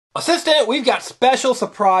Assistant, we've got special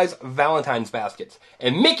surprise Valentine's baskets.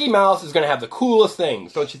 And Mickey Mouse is going to have the coolest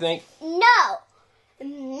things, don't you think? No.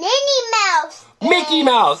 Minnie Mouse. Mickey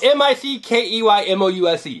Mouse. M-I-C-K-E-Y-M-O-U-S-E.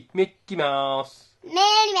 Mickey Mouse.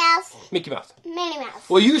 Minnie Mouse. Mickey Mouse. Minnie Mouse.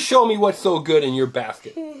 Well, you show me what's so good in your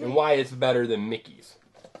basket and why it's better than Mickey's.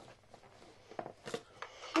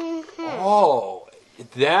 Oh,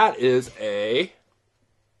 that is a...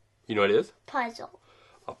 You know what it is? Puzzle.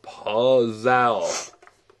 A puzzle.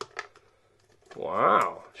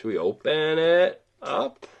 Wow. Should we open it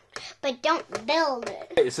up? But don't build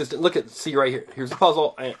it. Hey, assistant, look at, see right here. Here's the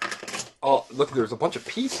puzzle. And, oh, look, there's a bunch of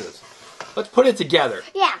pieces. Let's put it together.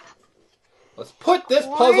 Yeah. Let's put this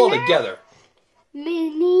puzzle together.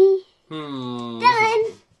 Minnie. Done.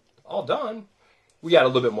 All done. We got a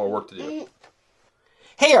little bit more work to do.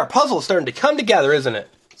 Hey, our puzzle's starting to come together, isn't it?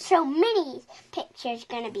 So Minnie's picture's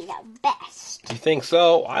gonna be the best. You think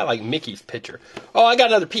so? I like Mickey's picture. Oh, I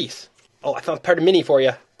got another piece. Oh, I found part of Minnie for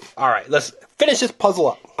you. All right, let's finish this puzzle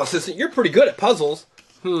up. Assistant, you're pretty good at puzzles.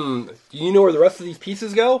 Do you know where the rest of these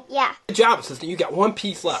pieces go? Yeah. Good job, Assistant. You got one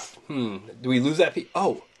piece left. Do we lose that piece?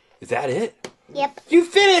 Oh, is that it? Yep. You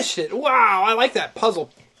finished it. Wow, I like that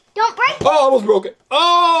puzzle. Don't break it. Oh, I almost broke it.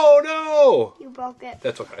 Oh, no. You broke it.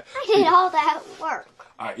 That's okay. I did all that work.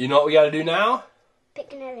 All right, you know what we got to do now?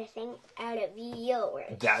 Pick another thing out of yours.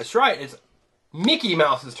 That's right. It's Mickey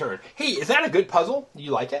Mouse's turn. Hey, is that a good puzzle? Do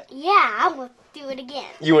you like it? Yeah, I will do it again.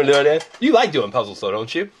 You want to do it again? You like doing puzzles, though,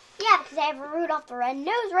 don't you? Yeah, because I have a Rudolph the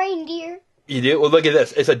Red-Nosed Reindeer. You do? Well, look at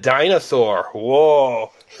this. It's a dinosaur.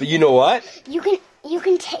 Whoa. But you know what? You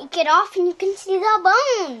can take it off and you can see the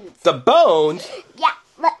bones. The bones? Yeah,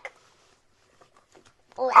 look.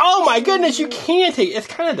 Oh, my goodness, you can take it. It's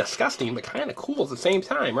kind of disgusting, but kind of cool at the same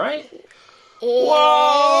time, right?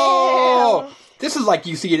 Whoa! This is like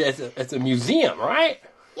you see it as a museum, right?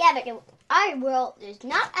 Yeah, but our world is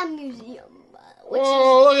not a museum.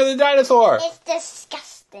 Whoa, look at the dinosaur. It's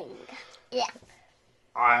disgusting. Yeah.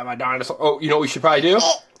 I have a dinosaur. Oh, you know what we should probably do?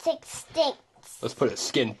 It's extinct. Let's put his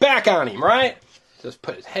skin back on him, right? Just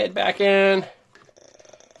put his head back in.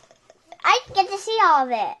 I get to see all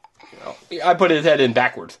of it. Oh, I put his head in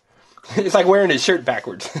backwards. It's like wearing his shirt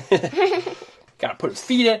backwards. Gotta put his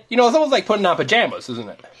feet in. You know, it's almost like putting on pajamas, isn't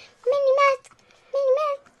it? Minnie Mouse. Minnie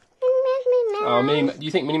Mouse. Minnie Mouse. Minnie Mouse. Minnie, do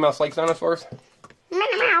you think Minnie Mouse likes dinosaurs?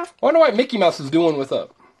 Minnie Mouse. I wonder what Mickey Mouse is doing with a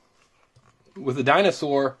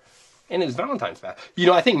dinosaur and his Valentine's basket. You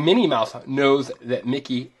know, I think Minnie Mouse knows that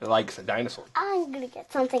Mickey likes a dinosaur. I'm gonna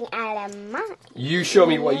get something out of mine. You show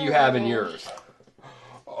me what you have in yours.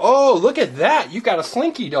 Oh, look at that. You got a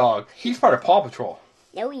Slinky dog. He's part of Paw Patrol.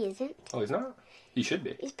 No, he isn't. Oh, he's not? He should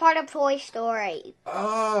be. He's part of Toy Story.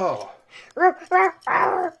 Oh.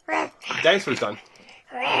 Dinosaur's done.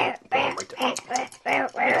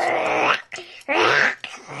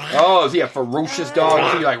 Oh, is he a ferocious dog?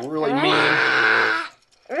 Is he like really mean?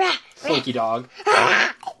 Slinky dog.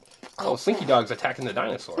 Oh, Slinky dog's attacking the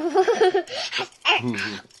dinosaur.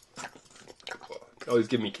 Oh, he's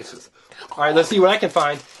giving me kisses. All right, let's see what I can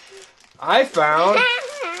find. I found...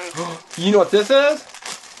 You know what this is?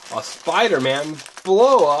 A Spider-Man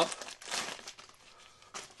blow-up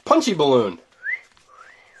punchy balloon.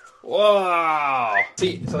 Wow.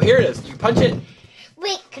 See, so here it is. You punch it.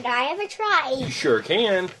 Wait, could I have a try? You sure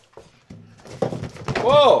can.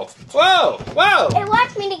 Whoa. Whoa. Whoa. It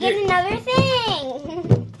wants me to get another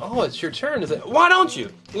thing. Oh, it's your turn. Is it? Why don't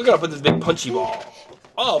you? Look at I put this big punchy ball.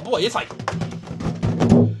 Oh, boy. It's like...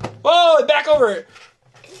 Whoa, back over it.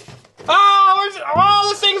 Oh,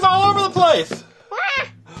 this thing's all over the place.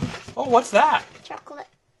 Oh, what's that? Chocolate.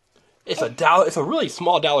 It's $1. It's a really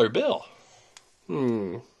small dollar bill.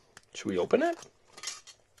 Should we open it?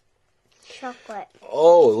 Chocolate.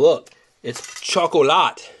 Oh, look. It's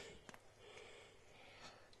chocolate.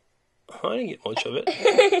 I didn't get much of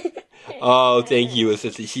it. Oh, thank you,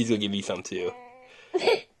 assistant. She's going to give me some, too.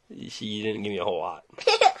 She didn't give me a whole lot.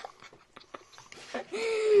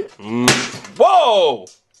 Whoa!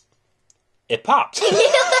 It popped.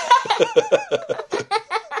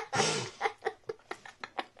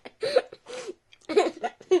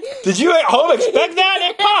 Did you at home expect that?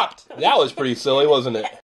 It popped. That was pretty silly, wasn't it?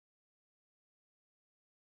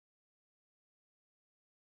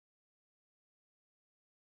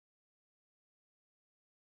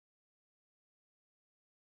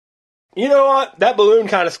 You know what? That balloon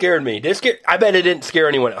kind of scared me. I bet it didn't scare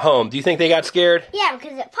anyone at home. Do you think they got scared? Yeah,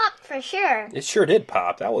 because it popped for sure. It sure did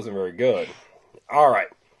pop. That wasn't very good. All right.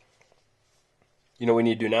 You know what we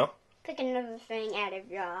need to do now? Pick another thing out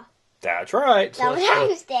of your... That's right.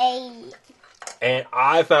 Valentine's Day. And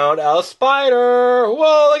I found a spider.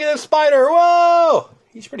 Whoa, look at this spider. Whoa.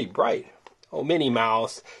 He's pretty bright. Oh, Minnie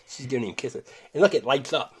Mouse. She's giving him kisses. And look, it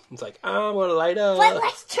lights up. It's like, I'm going to light up. But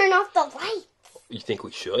let's turn off the light. You think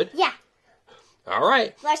we should? Yeah. All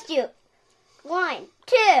right. Let's do 1,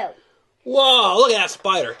 2. Whoa, look at that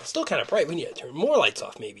spider. It's still kind of bright. We need to turn more lights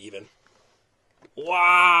off, maybe even.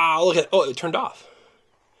 Wow, look at, oh, it turned off.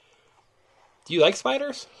 Do you like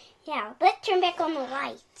spiders? Yeah, let's turn back on the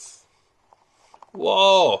lights.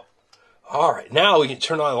 Whoa. All right, now we can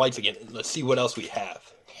turn on the lights again. Let's see what else we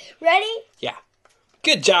have. Ready? Yeah.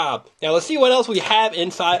 Good job. Now let's see what else we have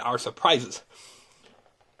inside our surprises.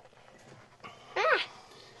 Ah.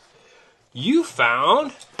 You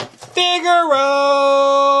found Figaro.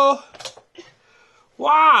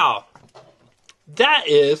 Wow. That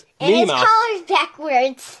is Minnie Mouse. And his collar's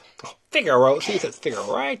backwards. Figaro. See, it says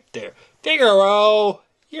Figaro right there. Figaro.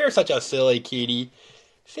 You're such a silly kitty.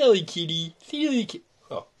 Silly kitty. Silly kitty.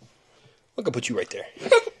 Oh. I'm going to put you right there.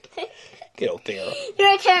 Good old Figaro.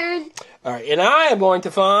 Your turn. All right, and I am going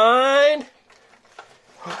to find...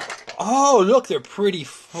 Oh, look, they're pretty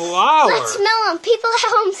flowers. Let's smell them. People at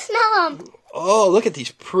home smell them. Oh, look at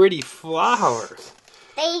these pretty flowers.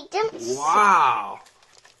 They don't. Wow.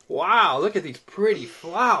 Wow, look at these pretty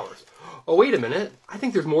flowers. Oh, wait a minute. I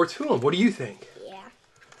think there's more to them. What do you think? Yeah.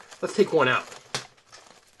 Let's take one out.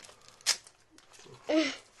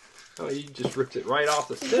 Oh, you just ripped it right off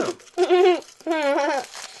the stem.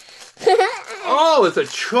 Oh, it's a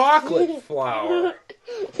chocolate flower.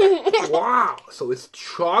 Wow. So it's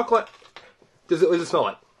chocolate. What does it smell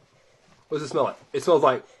like? What does it smell like? It smells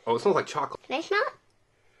like, oh, it smells like chocolate. Can I smell it?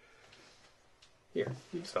 Here,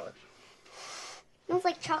 you can smell it. It smells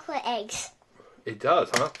like chocolate eggs. It does,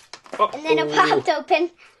 huh? Oh, And then it popped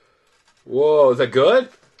open. Whoa, is that good?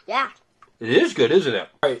 Yeah. It is good, isn't it?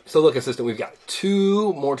 All right, so look, assistant, we've got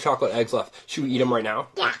 2 more chocolate eggs left. Should we eat them right now?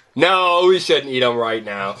 Yeah. No, we shouldn't eat them right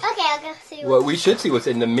now. Okay, I'll go see Well, we should see what's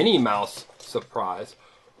in the Minnie Mouse surprise.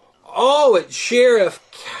 Oh, it's Sheriff.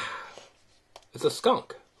 It's a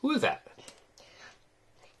skunk. Who is that?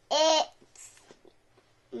 It's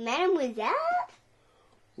Mademoiselle?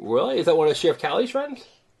 Really? Is that one of Sheriff Callie's friends?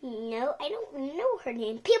 No, I don't know her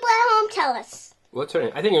name. People at home tell us. What's her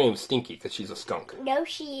name? I think her name's Stinky because she's a skunk. No,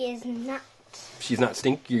 she is not. She's not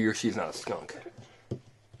Stinky or she's not a skunk.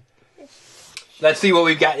 Let's see what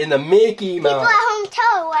we've got in the Mickey People Mouse. at home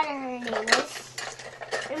tell her what her name is.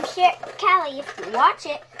 And Callie, if you watch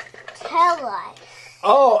it, tell us.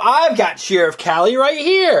 Oh, I've got Sheriff Callie right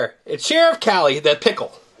here. It's Sheriff Callie, the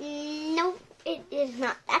pickle. No, it is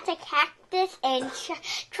not. That's a cactus, and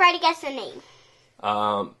try to guess the name.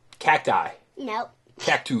 Cacti. No.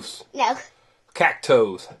 Cactus. No.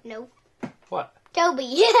 Cactos. No. What?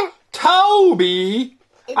 Toby. Toby?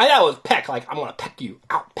 I thought it was peck, like I'm gonna peck you.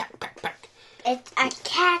 Ow, peck, peck, peck. It's a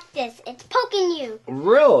cactus. It's poking you.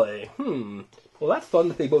 Really? Well, that's fun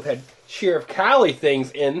that they both had Sheriff Callie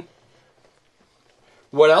things in.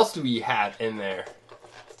 What else do we have in there?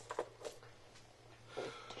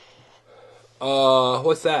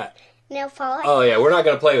 What's that? Nail polish. Oh, yeah, we're not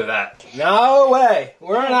going to play with that. No way.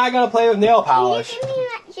 We're not going to play with nail polish. Can you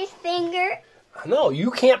give me your finger? No,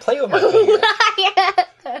 you can't play with my finger.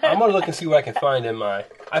 I'm going to look and see what I can find in my...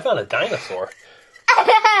 I found a dinosaur.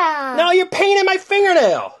 No, you're painting my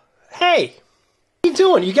fingernail. Hey, what are you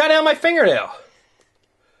doing? You got it on my fingernail.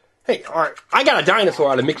 Hey, all right. I got a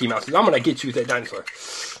dinosaur out of Mickey Mouse. I'm going to get you with that dinosaur.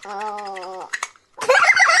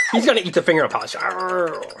 He's going to eat the fingernail polish.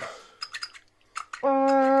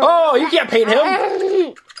 Oh, you can't paint him.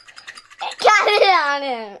 Got it on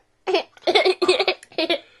him.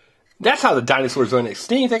 That's how the dinosaurs went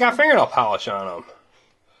extinct. They got fingernail polish on them.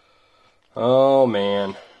 Oh,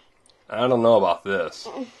 man. I don't know about this.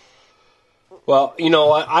 Well, you know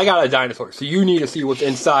what? I got a dinosaur, so you need to see what's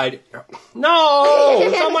inside. No!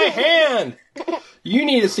 It's on my hand! You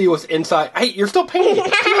need to see what's inside. Hey, you're still painting. See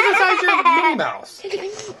what's inside your Minnie Mouse.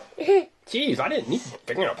 Jeez, I didn't need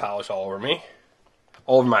fingernail polish all over me.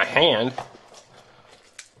 All over my hand.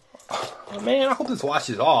 Oh, man, I hope this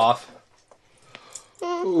washes off.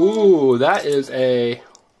 Ooh, that is a...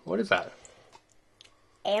 What is that?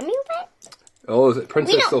 Amulet? Oh, is it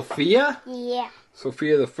Princess Sophia? Yeah.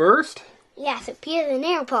 Sophia the First? Yeah, Sophia the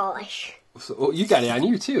nail polish. So, oh, you got it on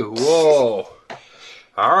you, too. Whoa.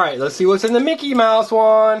 All right, let's see what's in the Mickey Mouse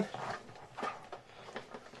one.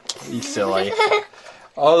 You silly.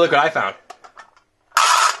 Oh, look what I found.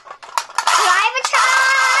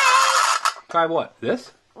 Try what?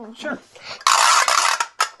 This? Sure.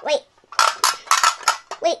 Wait.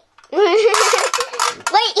 Wait. Wait.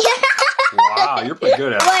 Wow, you're pretty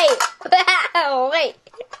good at it. Wait. Wait.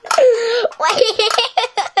 Wait. What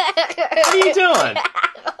are you doing?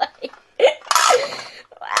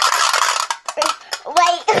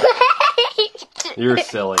 Wait.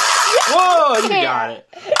 Whoa, you got it.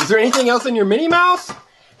 Is there anything else in your Minnie Mouse?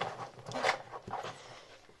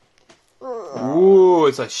 Ooh,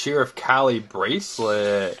 it's a Sheriff Callie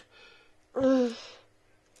bracelet. Wait,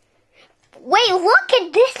 look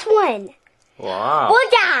at this one. Wow.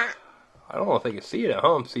 Look at. I don't know if they can see it at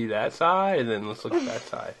home. See that side, and then let's look at that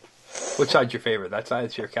side. Which side's your favorite? That side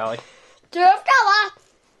is Sheriff Callie? Sheriff Callie.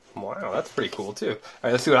 Wow, that's pretty cool, too. All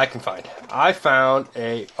right, let's see what I can find. I found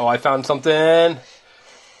something.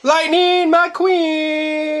 Lightning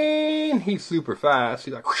McQueen! He's super fast.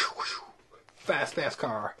 He's like, whoosh, whoosh. Fast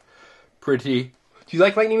car. Pretty. Do you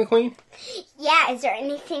like Lightning McQueen? Yeah, is there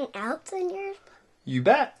anything else in yours? You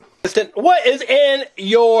bet. What is in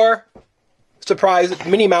your surprise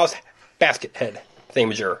Minnie Mouse basket head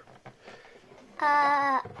thingamager?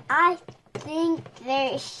 I think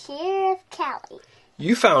there's Sheriff Callie.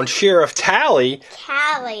 You found Sheriff Tally.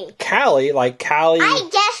 Callie. Callie, like Callie. I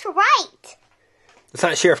guessed right. It's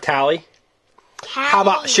not Sheriff Tally. Callie. How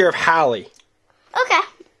about Sheriff Hallie? Okay.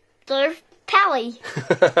 Sheriff Callie.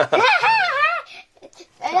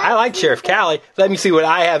 I like Sheriff Callie. Let me see what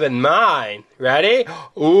I have in mind. Ready?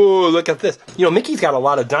 Ooh, look at this. You know, Mickey's got a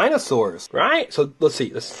lot of dinosaurs, right? So let's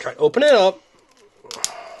see. Let's try to open it up.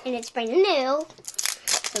 And it's brand new.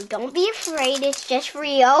 So don't be afraid. It's just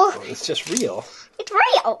real. Oh, it's just real. It's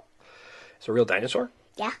real. It's a real dinosaur?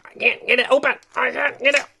 Yeah. I can't get it open. I can't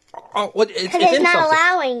get it. Oh, what? It's Because in it's not something.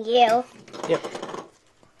 allowing you. Yep.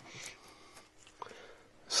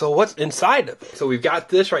 So what's inside of it? So we've got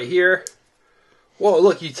this right here. Whoa,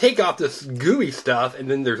 look, you take off this gooey stuff, and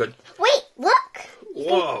then there's a... Wait, look.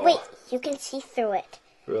 Whoa. Wait, you can see through it.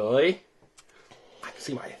 Really? I can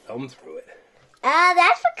see my thumb through it.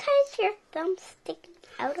 That's because your thumb's sticking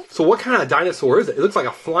out of it. So what kind of dinosaur is it? It looks like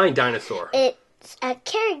a flying dinosaur. It's a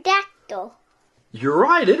pterodactyl. You're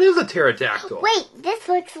right, it is a pterodactyl. Wait, this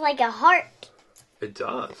looks like a heart. It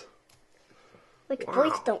does. Which Wow.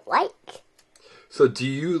 boys don't like. So do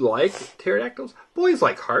you like pterodactyls? Boys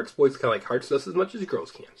like hearts. Boys kind of like hearts just as much as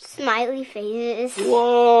girls can. Smiley faces.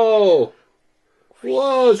 Whoa!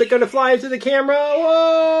 Whoa, is it going to fly into the camera?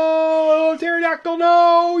 Whoa! Pterodactyl,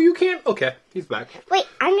 no! You can't... Okay, he's back. Wait,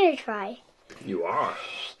 I'm going to try. You are.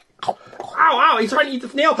 Ow, ow, he's trying to eat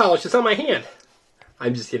the nail polish that's on my hand.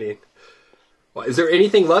 I'm just kidding. Well, is there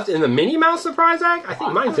anything left in the Minnie Mouse surprise bag? I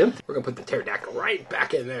think mine's empty. We're going to put the pterodactyl right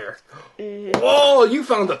back in there. Whoa, you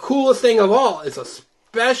found the coolest thing of all. It's a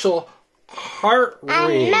special heart ring.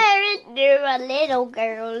 I'm married to a little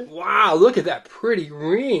girl. Wow, look at that pretty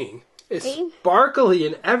ring. It's sparkly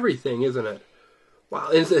and everything, isn't it? Wow,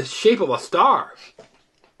 it's the shape of a star.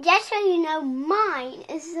 Just so you know, mine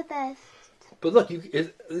is the best. But look,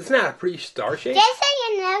 it's not a pretty star shape. Just so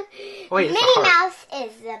you know, Wait, it's a Minnie heart. Mouse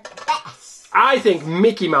is the best. I think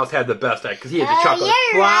Mickey Mouse had the best egg because he had the chocolate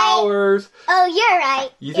you're flowers. Right. Oh, you're right.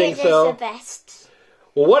 You think it so? Is the best.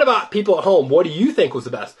 Well, what about people at home? What do you think was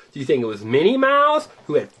the best? Do you think it was Minnie Mouse,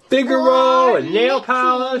 who had Figaro and nail Mickey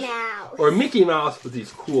polish? Mouse. Or Mickey Mouse with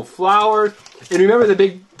these cool flowers? And remember the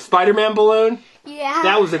big Spider-Man balloon? Yeah.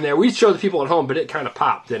 That was in there. We showed the people at home, but it kind of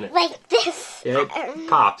popped, didn't it? Like this. Yeah, it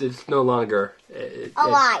popped. It's no longer...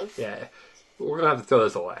 Alive. Yeah. We're going to have to throw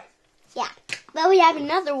this away. Yeah. But we have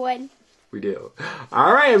another one. We do.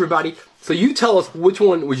 All right, everybody. So you tell us which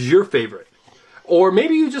one was your favorite. Or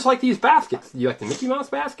maybe you just like these baskets. Do you like the Mickey Mouse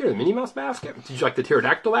basket or the Minnie Mouse basket? Did you like the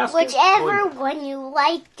pterodactyl basket? Whichever one you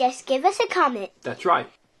like, just give us a comment. That's right.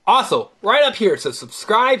 Also, right up here it says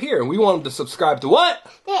subscribe here. And we want them to subscribe to what?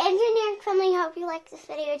 The Engineering Family. Hope you like this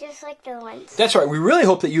video just like the ones. That's right. We really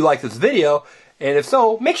hope that you like this video. And if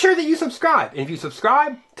so, make sure that you subscribe. And if you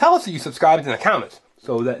subscribe, tell us that you subscribed in the comments.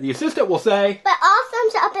 So that the assistant will say... But all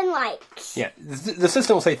thumbs up and likes. Yeah, the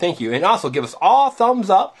assistant will say thank you. And also give us all thumbs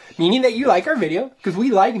up, meaning that you like our video, because we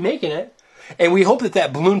like making it. And we hope that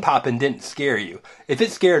that balloon popping didn't scare you. If it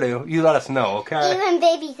scared you, you let us know, okay? Even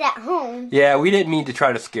babies at home. Yeah, we didn't mean to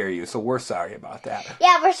try to scare you, so we're sorry about that.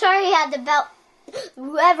 Yeah, we're sorry you had the belt.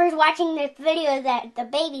 Whoever's watching this video that the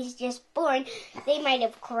baby's just born, they might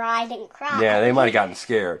have cried and cried. Yeah, they might have gotten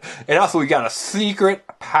scared. And also, we got a secret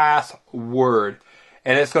password.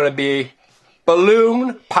 And it's going to be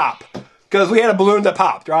balloon pop. Because we had a balloon that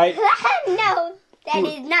popped, right? No, that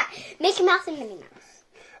is not. Mickey Mouse and Minnie Mouse.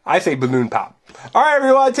 I say balloon pop. All right,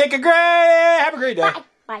 everyone, have a great day. Bye.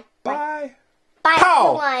 Bye. Bye. Bye,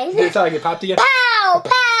 Pow! everyone. Did it sound like it popped again? Pow!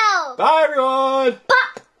 Pow! Bye, everyone.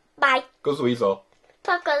 Pop! Bye. Goes the weasel.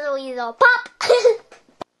 Pop goes the weasel. Pop!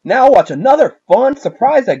 Now watch another fun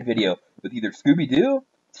surprise egg video with either Scooby Doo,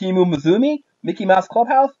 Team Umizoomi, Mickey Mouse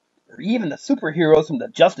Clubhouse, or even the superheroes from the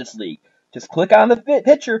Justice League. Just click on the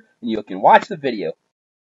picture and you can watch the video.